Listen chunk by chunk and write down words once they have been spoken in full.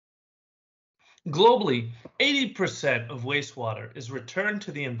Globally, 80% of wastewater is returned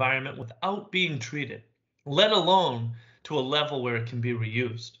to the environment without being treated, let alone to a level where it can be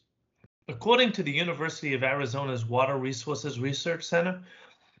reused. According to the University of Arizona's Water Resources Research Center,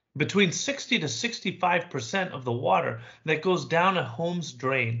 between 60 to 65% of the water that goes down a home's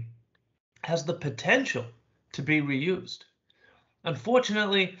drain has the potential to be reused.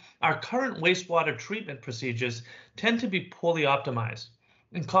 Unfortunately, our current wastewater treatment procedures tend to be poorly optimized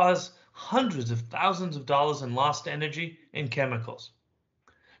and cause hundreds of thousands of dollars in lost energy and chemicals.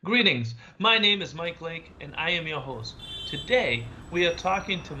 Greetings, my name is Mike Lake and I am your host. Today we are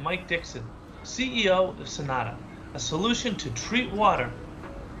talking to Mike Dixon, CEO of Synauta, a solution to treat water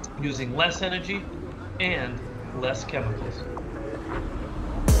using less energy and less chemicals.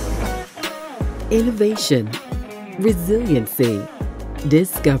 Innovation, resiliency,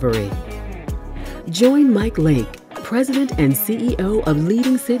 discovery. Join Mike Lake, President and CEO of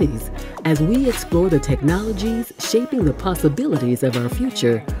Leading Cities, as we explore the technologies shaping the possibilities of our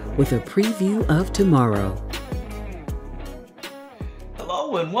future with a preview of tomorrow.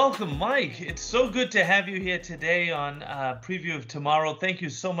 Hello and welcome, Mike. It's so good to have you here today on Preview of Tomorrow. Thank you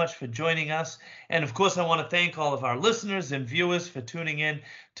so much for joining us. And of course, I want to thank all of our listeners and viewers for tuning in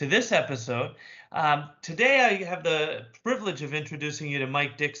to this episode. Today, I have the privilege of introducing you to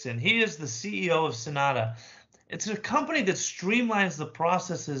Mike Dixon. He is the CEO of Synauta. It's a company that streamlines the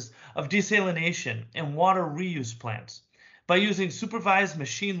processes of desalination and water reuse plants by using supervised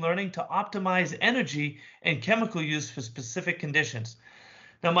machine learning to optimize energy and chemical use for specific conditions.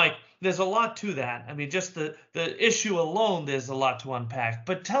 Now, Mike, there's a lot to that. I mean, just the issue alone, there's a lot to unpack.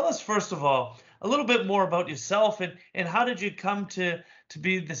 But tell us, first of all, a little bit more about yourself and how did you come to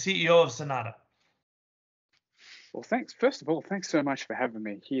be the CEO of Synauta? Well, thanks. First of all, thanks so much for having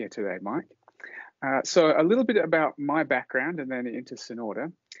me here today, Mike. So a little bit about my background and then into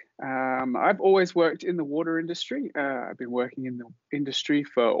Synauta. I've always worked in the water industry. I've been working in the industry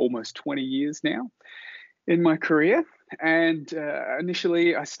for almost 20 years now in my career. And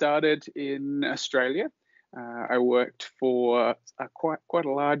initially, I started in Australia. I worked for quite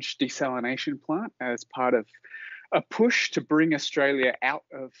a large desalination plant as part of a push to bring Australia out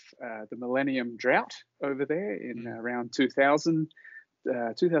of the millennium drought over there in around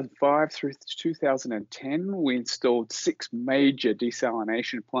 2005 through 2010. We installed 6 major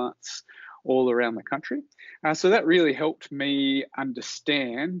desalination plants all around the country. So that really helped me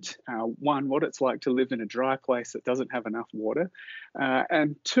understand, one, what it's like to live in a dry place that doesn't have enough water,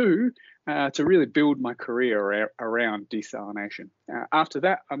 and two, to really build my career around desalination. After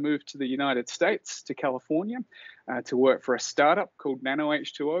that, I moved to the United States, to California, to work for a startup called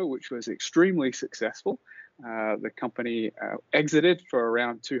NanoH2O, which was extremely successful. The company exited for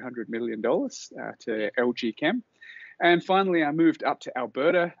around $200 million to LG Chem. And finally, I moved up to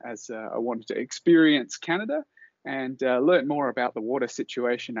Alberta as I wanted to experience Canada and learn more about the water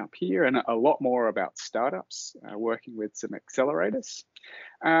situation up here and a lot more about startups, working with some accelerators.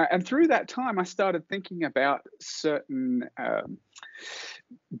 And through that time, I started thinking about certain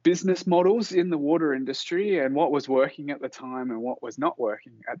business models in the water industry and what was working at the time and what was not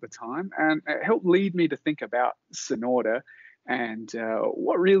working at the time. And it helped lead me to think about Synauta and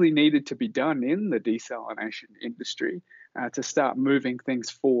what really needed to be done in the desalination industry to start moving things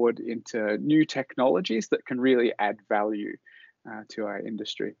forward into new technologies that can really add value to our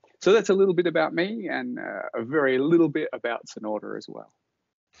industry. So that's a little bit about me and a very little bit about Synauta as well.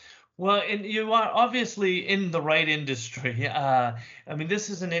 Well, and you are obviously in the right industry. I mean,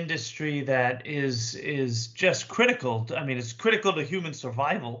 this is an industry that is just critical. It's critical to human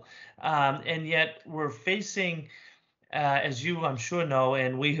survival, and yet we're facing, as you I'm sure know,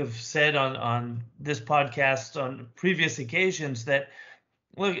 and we have said on this podcast on previous occasions that,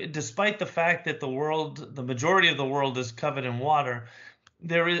 look, despite the fact that the majority of the world is covered in water,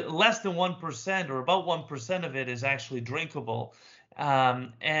 there is less than 1% or about 1% of it is actually drinkable.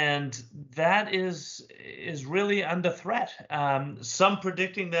 And that is really under threat. Some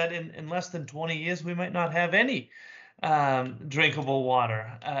predicting that in less than 20 years, we might not have any drinkable water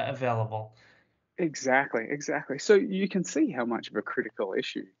available. Exactly. So you can see how much of a critical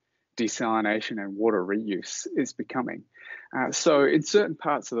issue desalination and water reuse is becoming. So in certain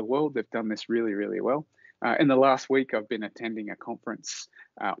parts of the world, they've done this really, really well. In the last week, I've been attending a conference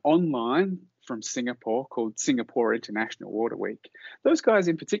online from Singapore called Singapore International Water Week. Those guys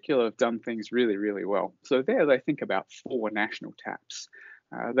in particular have done things really, really well. So there they think about 4 national taps.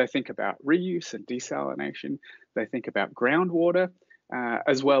 They think about reuse and desalination. They think about groundwater,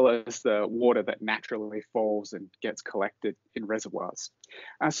 as well as the water that naturally falls and gets collected in reservoirs.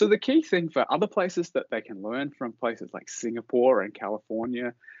 So the key thing for other places that they can learn from, places like Singapore and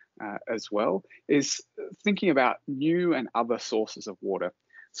California, as well is thinking about new and other sources of water.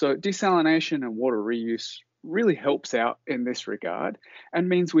 So desalination and water reuse really helps out in this regard and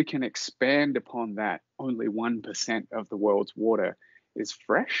means we can expand upon that only 1% of the world's water is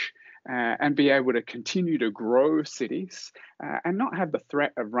fresh and be able to continue to grow cities and not have the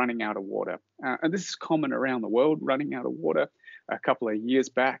threat of running out of water. And this is common around the world, running out of water. A couple of years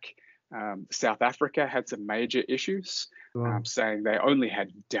back, South Africa had some major issues, saying they only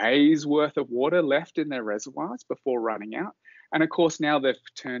had days worth of water left in their reservoirs before running out. And of course, now they've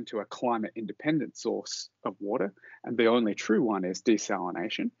turned to a climate independent source of water. And the only true one is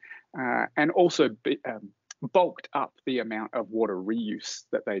desalination. And also bulked up the amount of water reuse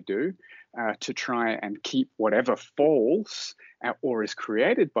that they do to try and keep whatever falls or is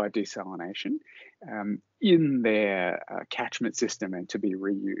created by desalination in their catchment system and to be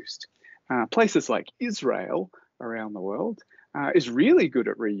reused. Places like Israel around the world is really good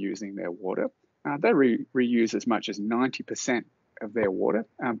at reusing their water. They reuse as much as 90% of their water,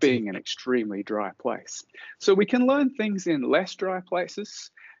 being an extremely dry place. So we can learn things in less dry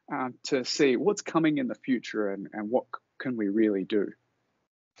places to see what's coming in the future and what can we really do.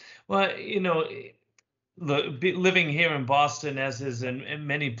 Well, living here in Boston, as is in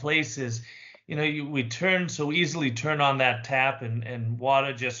many places, we so easily turn on that tap and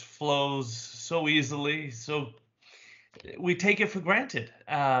water just flows so easily. So we take it for granted.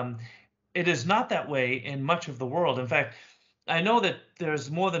 It is not that way in much of the world. In fact, I know that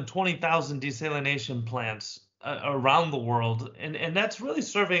there's more than 20,000 desalination plants around the world, and that's really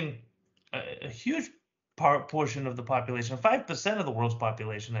serving a huge portion of the population, 5% of the world's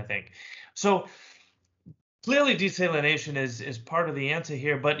population, I think. So clearly desalination is part of the answer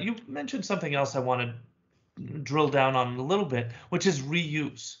here, but you mentioned something else I want to drill down on a little bit, which is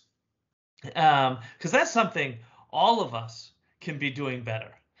reuse. Because that's something all of us can be doing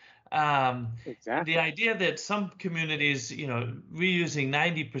better. Exactly. The idea that some communities, reusing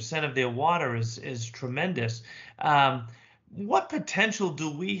 90% of their water is tremendous. What potential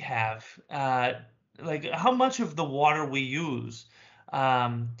do we have? Like how much of the water we use,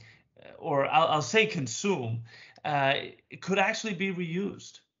 or I'll say consume, could actually be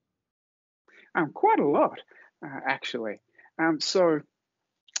reused? Quite a lot, actually.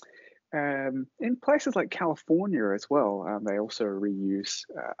 In places like California as well, they also reuse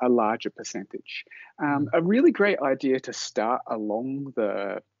a larger percentage. A really great idea to start along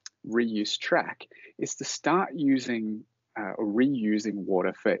the reuse track is to start using or reusing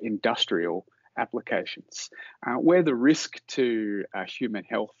water for industrial applications, where the risk to human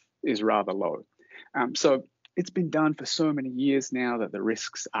health is rather low. So it's been done for so many years now that the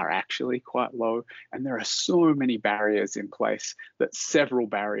risks are actually quite low, and there are so many barriers in place that several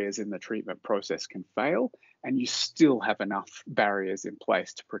barriers in the treatment process can fail, and you still have enough barriers in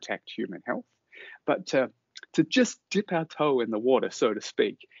place to protect human health. But to just dip our toe in the water, so to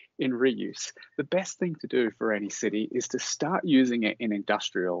speak, in reuse, the best thing to do for any city is to start using it in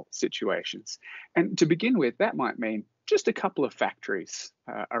industrial situations. And to begin with, that might mean just a couple of factories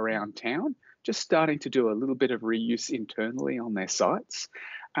around town, just starting to do a little bit of reuse internally on their sites.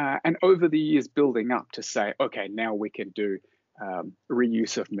 And over the years, building up to say, okay, now we can do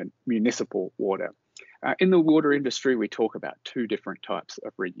reuse of municipal water. In the water industry, we talk about two different types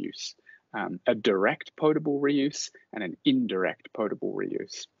of reuse, a direct potable reuse and an indirect potable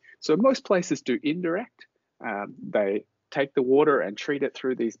reuse. So most places do indirect. They take the water and treat it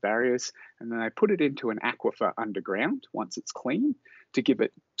through these barriers, and then they put it into an aquifer underground once it's clean to give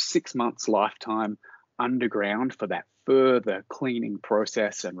it 6 months lifetime underground for that further cleaning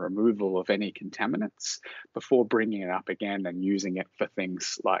process and removal of any contaminants before bringing it up again and using it for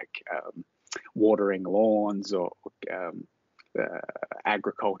things like watering lawns or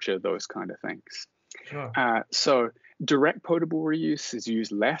agriculture, those kind of things. Sure. So direct potable reuse is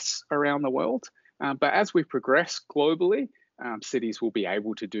used less around the world, but as we progress globally, cities will be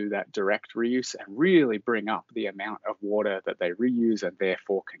able to do that direct reuse and really bring up the amount of water that they reuse, and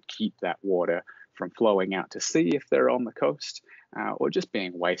therefore can keep that water from flowing out to sea if they're on the coast, or just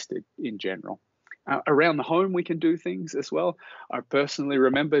being wasted in general. Around the home, we can do things as well. I personally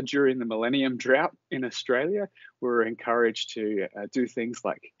remember during the Millennium Drought in Australia, we were encouraged to do things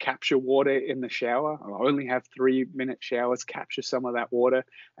like capture water in the shower. I only have 3-minute showers, capture some of that water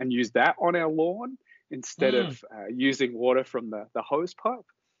and use that on our lawn instead of using water from the hose pipe.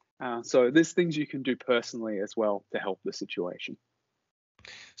 So there's things you can do personally as well to help the situation.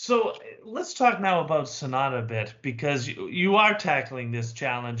 So let's talk now about Synauta a bit, because you are tackling this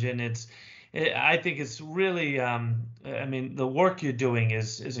challenge, and I think it's really, the work you're doing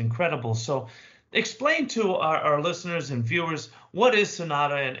is incredible. So Explain to our listeners and viewers, what is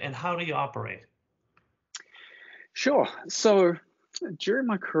Synauta and how do you operate? Sure. So during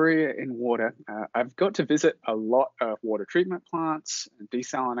my career in water, I've got to visit a lot of water treatment plants,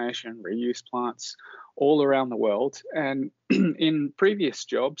 desalination, reuse plants all around the world. And in previous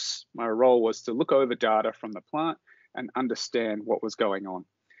jobs, my role was to look over data from the plant and understand what was going on.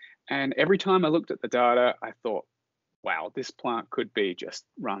 And every time I looked at the data, I thought, wow, this plant could be just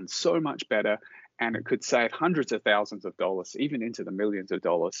run so much better, and it could save hundreds of thousands of dollars, even into the millions of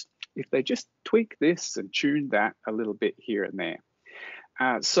dollars, if they just tweak this and tune that a little bit here and there.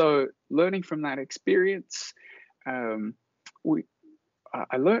 So learning from that experience, we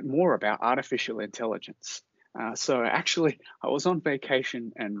I learned more about artificial intelligence. So actually, I was on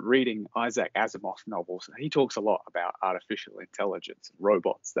vacation and reading Isaac Asimov novels. He talks a lot about artificial intelligence,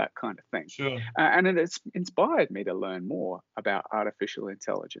 robots, that kind of thing. Sure. And it's inspired me to learn more about artificial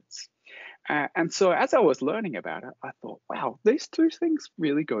intelligence. And so as I was learning about it, I thought, wow, these two things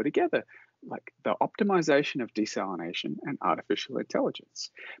really go together, like the optimization of desalination and artificial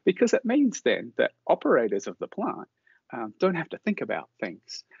intelligence, because it means then that operators of the plant don't have to think about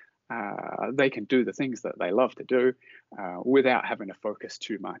things. They can do the things that they love to do without having to focus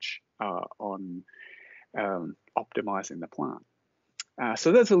too much on optimizing the plant.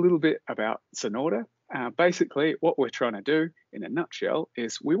 So that's a little bit about Synauta. Basically, what we're trying to do in a nutshell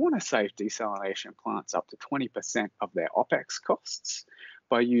is we want to save desalination plants up to 20% of their OPEX costs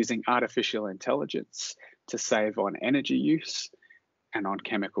by using artificial intelligence to save on energy use and on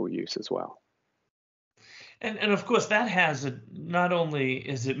chemical use as well. And of course, that has not only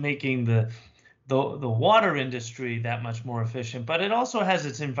is it making the water industry that much more efficient, but it also has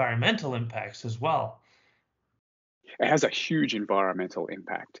its environmental impacts as well. It has a huge environmental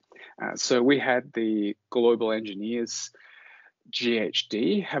impact. So we had the global engineers,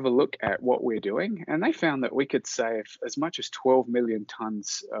 GHD, have a look at what we're doing, and they found that we could save as much as 12 million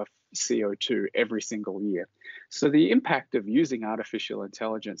tons of CO2 every single year. So the impact of using artificial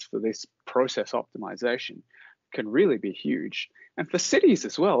intelligence for this process optimization can really be huge. And for cities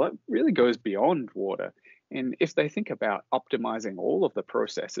as well, it really goes beyond water. And if they think about optimizing all of the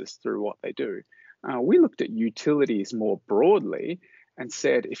processes through what they do, we looked at utilities more broadly and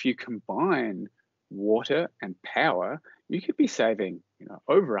said if you combine water and power, you could be saving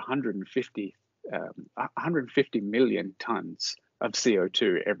over 150 million tons of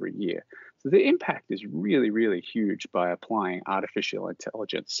CO2 every year. So the impact is really, really huge by applying artificial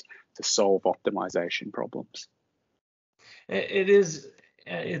intelligence to solve optimization problems.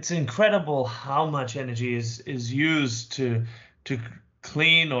 It's incredible how much energy is used to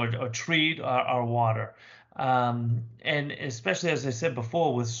clean or treat our water. And especially, as I said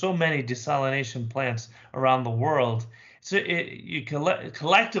before, with so many desalination plants around the world, so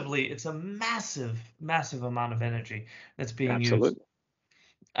collectively, it's a massive, massive amount of energy that's being Absolutely.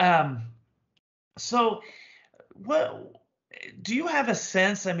 used. So, what do you have a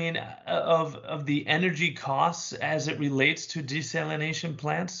sense, I mean, of the energy costs as it relates to desalination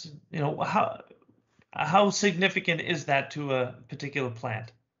plants? How significant is that to a particular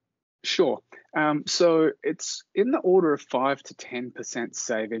plant? Sure. So it's in the order of 5 to 10%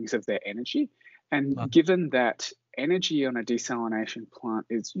 savings of their energy. And given that energy on a desalination plant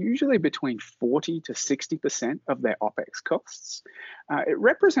is usually between 40 to 60% of their OPEX costs, it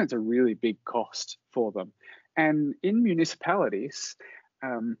represents a really big cost for them. And in municipalities,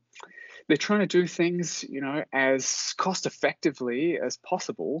 they're trying to do things, as cost effectively as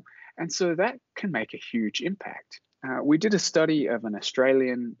possible. And so that can make a huge impact. We did a study of an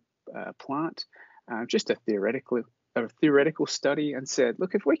Australian plant, just a theoretical study, and said,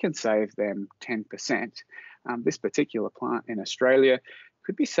 look, if we can save them 10%, this particular plant in Australia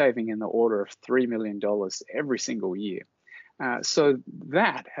could be saving in the order of $3 million every single year. So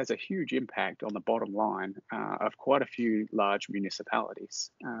that has a huge impact on the bottom line of quite a few large municipalities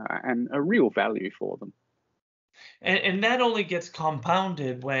and a real value for them. And that only gets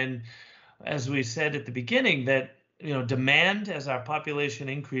compounded when, as we said at the beginning, that demand, as our population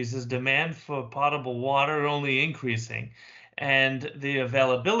increases, demand for potable water only increasing, and the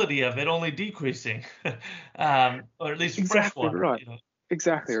availability of it only decreasing, or at least fresh water. Right.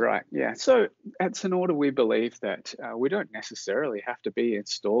 Exactly right. Yeah. So at Synauta, we believe that we don't necessarily have to be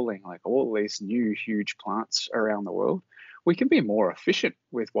installing like all these new huge plants around the world. We can be more efficient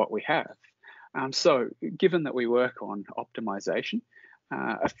with what we have. So given that we work on optimization,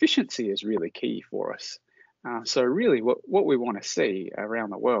 efficiency is really key for us. So really what we want to see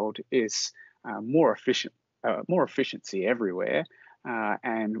around the world is more efficiency everywhere.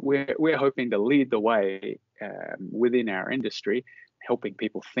 And we're hoping to lead the way within our industry helping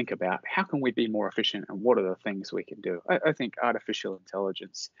people think about how can we be more efficient and what are the things we can do. I think artificial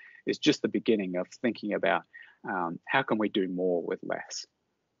intelligence is just the beginning of thinking about how can we do more with less.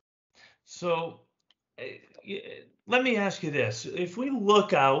 So let me ask you this. If we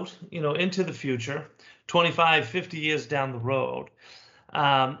look out, into the future, 25, 50 years down the road,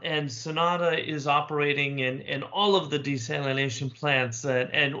 and Synauta is operating in all of the desalination plants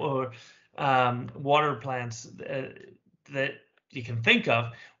or water plants that you can think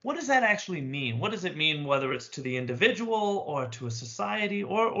of, what does that actually mean? What does it mean, whether it's to the individual or to a society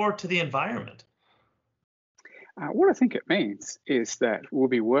or to the environment? What I think it means is that we'll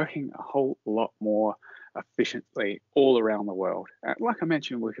be working a whole lot more efficiently all around the world. Like I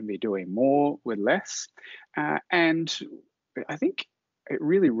mentioned, we can be doing more with less. And I think it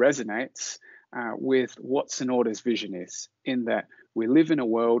really resonates with what Synauta's vision is, in that we live in a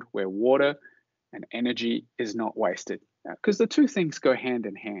world where water and energy is not wasted. Because the two things go hand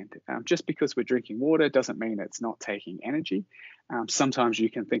in hand. Just because we're drinking water doesn't mean it's not taking energy. Sometimes you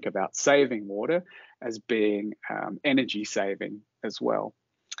can think about saving water as being energy saving as well.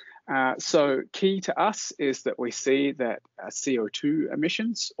 So key to us is that we see that CO2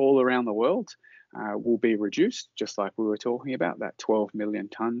 emissions all around the world will be reduced, just like we were talking about, that 12 million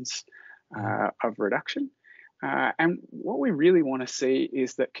tons of reduction. And what we really want to see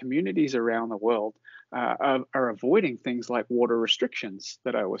is that communities around the world are avoiding things like water restrictions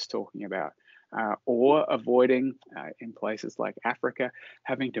that I was talking about, or avoiding, in places like Africa,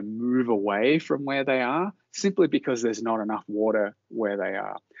 having to move away from where they are simply because there's not enough water where they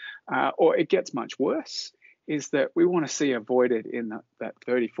are. Or it gets much worse, is that we want to see avoided in that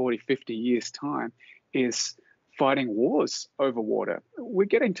 30, 40, 50 years' time is fighting wars over water. We're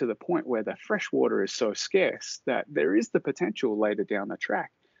getting to the point where the fresh water is so scarce that there is the potential later down the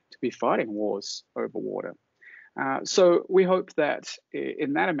track to be fighting wars over water. So we hope that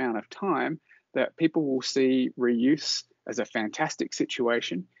in that amount of time that people will see reuse as a fantastic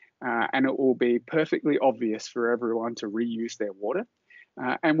situation, and it will be perfectly obvious for everyone to reuse their water.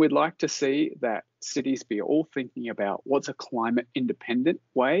 And we'd like to see that cities be all thinking about what's a climate independent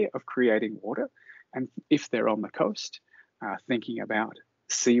way of creating water. And if they're on the coast, thinking about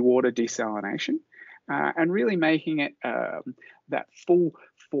seawater desalination, and really making it that full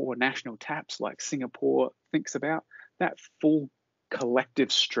for national taps like Singapore thinks about, that full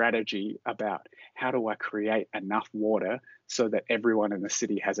collective strategy about how do I create enough water so that everyone in the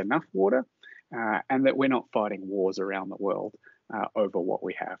city has enough water, and that we're not fighting wars around the world over what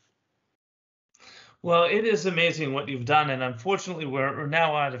we have. Well, it is amazing what you've done, and unfortunately we're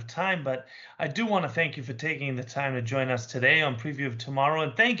now out of time, but I do want to thank you for taking the time to join us today on Preview of Tomorrow,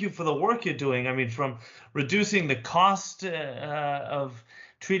 and thank you for the work you're doing. I mean, from reducing the cost of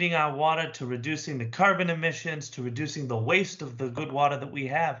treating our water to reducing the carbon emissions to reducing the waste of the good water that we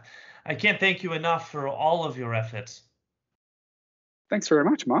have. I can't thank you enough for all of your efforts. Thanks very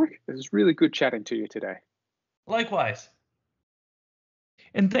much, Mike. It was really good chatting to you today. Likewise.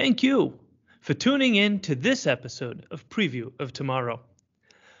 And thank you for tuning in to this episode of Preview of Tomorrow.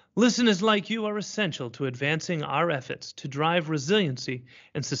 Listeners like you are essential to advancing our efforts to drive resiliency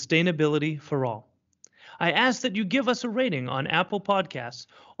and sustainability for all. I ask that you give us a rating on Apple Podcasts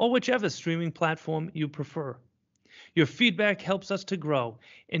or whichever streaming platform you prefer. Your feedback helps us to grow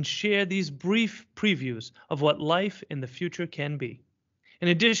and share these brief previews of what life in the future can be. In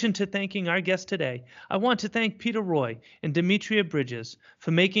addition to thanking our guest today, I want to thank Peter Roy and Demetria Bridges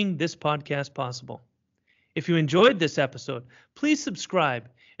for making this podcast possible. If you enjoyed this episode, please subscribe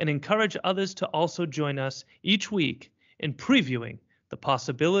and encourage others to also join us each week in previewing the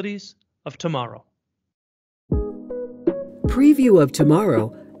possibilities of tomorrow. Preview of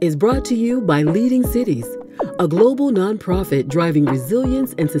Tomorrow is brought to you by Leading Cities, a global nonprofit driving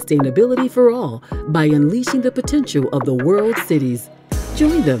resilience and sustainability for all by unleashing the potential of the world's cities.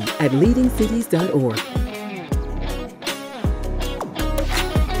 Join them at leadingcities.org.